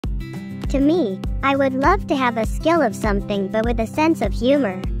To me, I would love to have a skill of something but with a sense of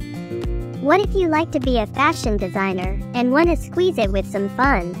humor. What if you like to be a fashion designer and want to squeeze it with some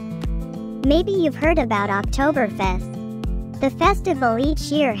fun? Maybe you've heard about Oktoberfest. The festival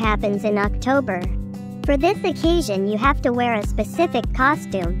each year happens in October. For this occasion you have to wear a specific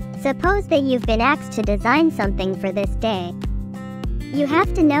costume. Suppose that you've been asked to design something for this day. You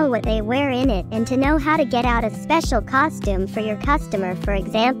have to know what they wear in it and to know how to get out a special costume for your customer, for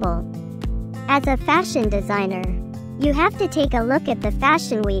example. As a fashion designer, you have to take a look at the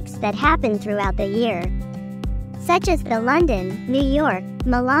fashion weeks that happen throughout the year, such as the London, New York,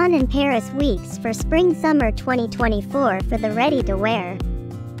 Milan and Paris weeks for Spring-Summer 2024 for the ready-to-wear.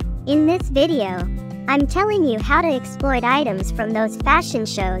 In this video, I'm telling you how to exploit items from those fashion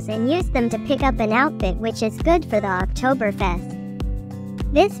shows and use them to pick up an outfit which is good for the Oktoberfest.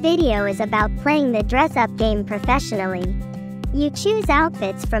 This video is about playing the dress-up game professionally. You choose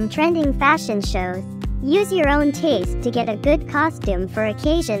outfits from trending fashion shows. Use your own taste to get a good costume for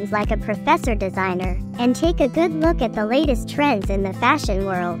occasions like a professor designer, and take a good look at the latest trends in the fashion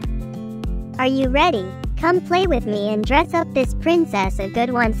world. Are you ready? Come play with me and dress up this princess a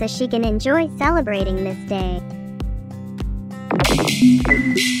good one so she can enjoy celebrating this day.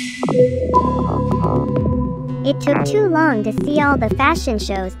 It took too long to see all the fashion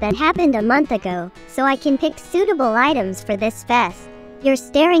shows that happened a month ago, so I can pick suitable items for this fest. You're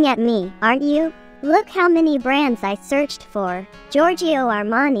staring at me, aren't you? Look how many brands I searched for: Giorgio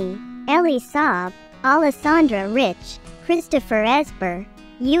Armani, Elie Saab, Alessandra Rich, Christopher Esber,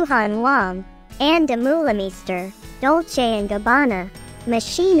 Yuhan Wang, Anne de Meulemeister, Dolce & Gabbana,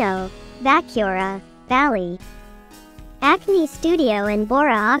 Moschino, Vacura, Bali, Acne Studio and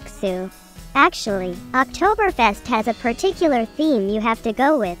Bora Aksu. Actually, Oktoberfest has a particular theme you have to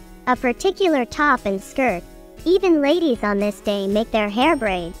go with, a particular top and skirt. Even ladies on this day make their hair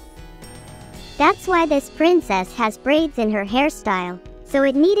braids. That's why this princess has braids in her hairstyle, so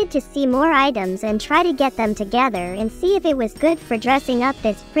it needed to see more items and try to get them together and see if it was good for dressing up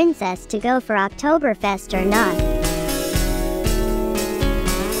this princess to go for Oktoberfest or not.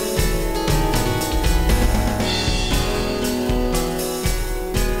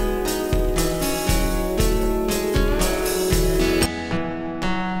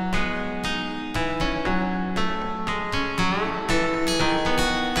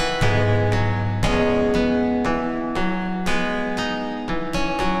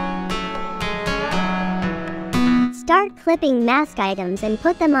 Start clipping mask items and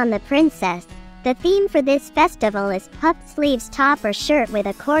put them on the princess. The theme for this festival is puffed sleeves top or shirt with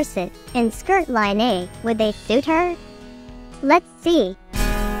a corset, and skirt line. Would they suit her? Let's see.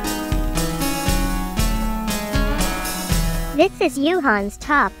 This is Yuhan's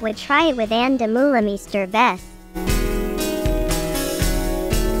top. Would try it with Anne de Meulemeister vest.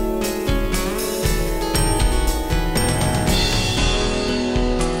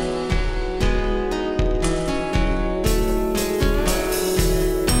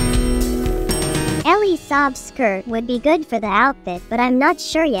 Elie Saab's skirt would be good for the outfit, but I'm not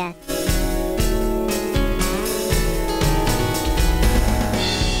sure yet.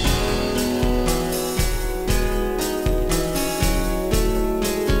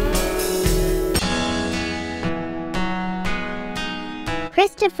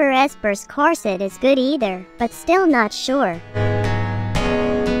 Christopher Esber's corset is good either, but still not sure.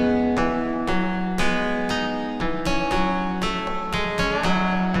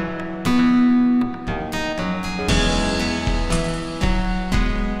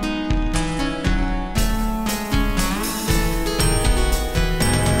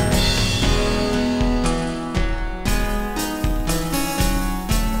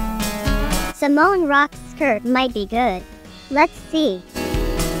 Simone Rock's skirt might be good. Let's see.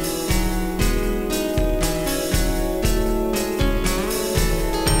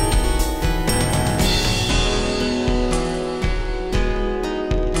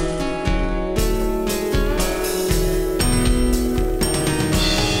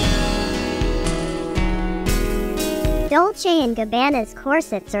 Dolce & Gabbana's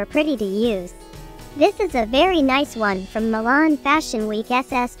corsets are pretty to use. This is a very nice one from Milan Fashion Week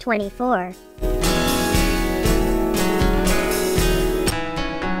SS24.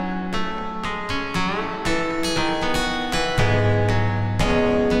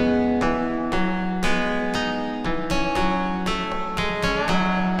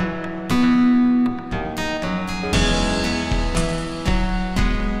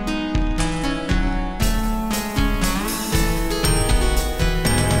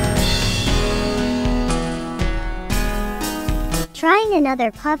 Trying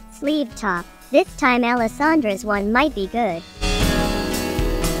another puffed sleeve top. This time Alessandra's one might be good.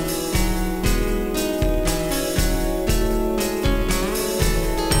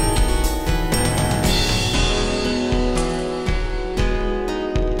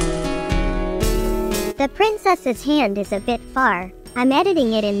 princess's hand is a bit far. I'm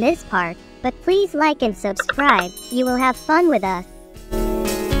editing it in this part, but please like and subscribe, you will have fun with us.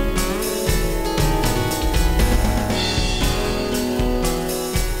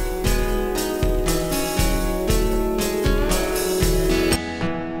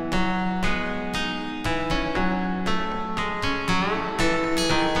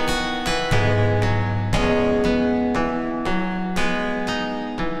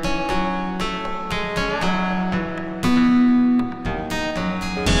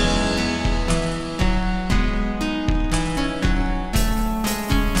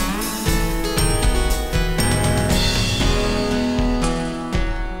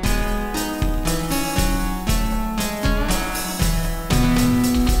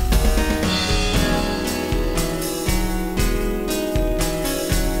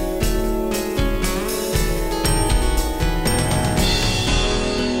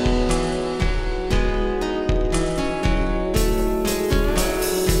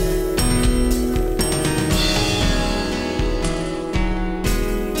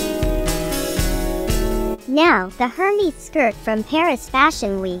 Now, the Hermes skirt from Paris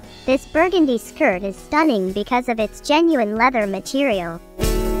Fashion Week. This burgundy skirt is stunning because of its genuine leather material.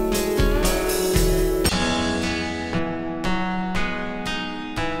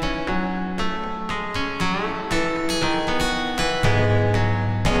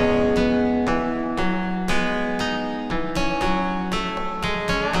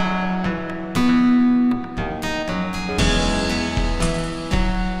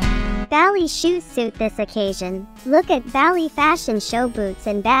 Bali shoes suit this occasion. Look at Bali fashion show boots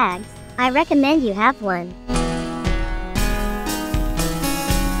and bags. I recommend you have one.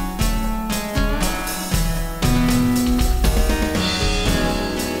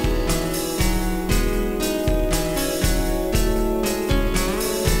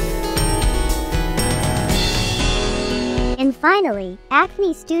 And finally,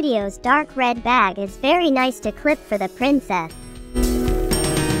 Acne Studios dark red bag is very nice to clip for the princess.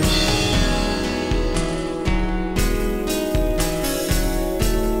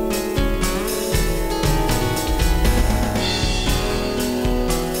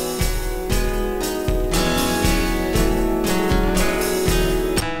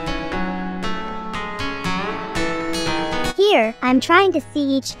 Here, I'm trying to see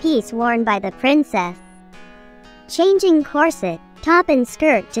each piece worn by the princess. Changing corset, top and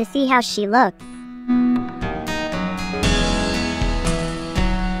skirt to see how she looks.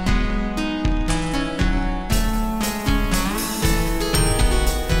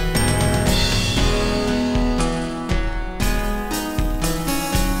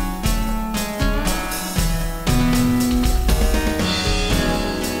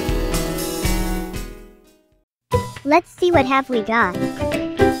 Let's see what have we got.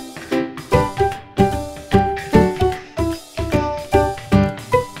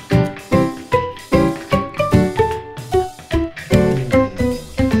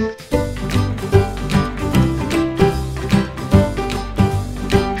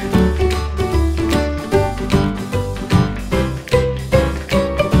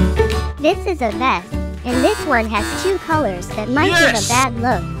 This is a vest, and this one has two colors that might give a bad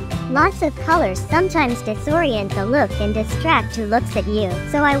look. Lots of colors sometimes disorient the look and distract who looks at you.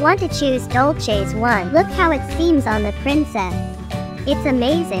 So I want to choose Dolce's one. Look how it seems on the princess. It's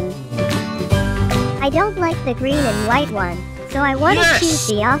amazing. I don't like the green and white one, so I want to choose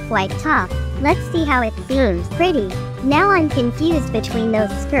the off-white top. Let's see how it seems. Pretty. Now I'm confused between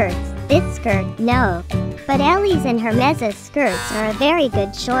those skirts. This skirt, no. But Ellie's and Hermes's skirts are a very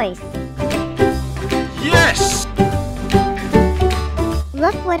good choice. Yes!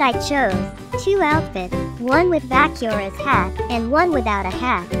 Look what I chose. Two outfits, one with Bakura's hat and one without a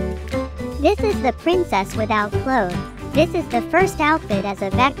hat. This is the princess without clothes. This is the first outfit as a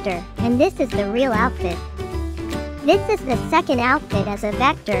vector, and this is the real outfit. This is the second outfit as a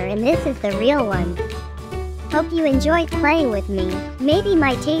vector, and this is the real one. Hope you enjoyed playing with me. Maybe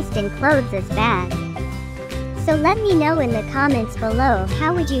my taste in clothes is bad. So let me know in the comments below,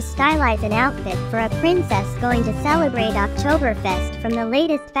 how would you stylize an outfit for a princess going to celebrate Oktoberfest from the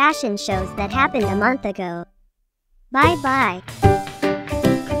latest fashion shows that happened a month ago. Bye bye.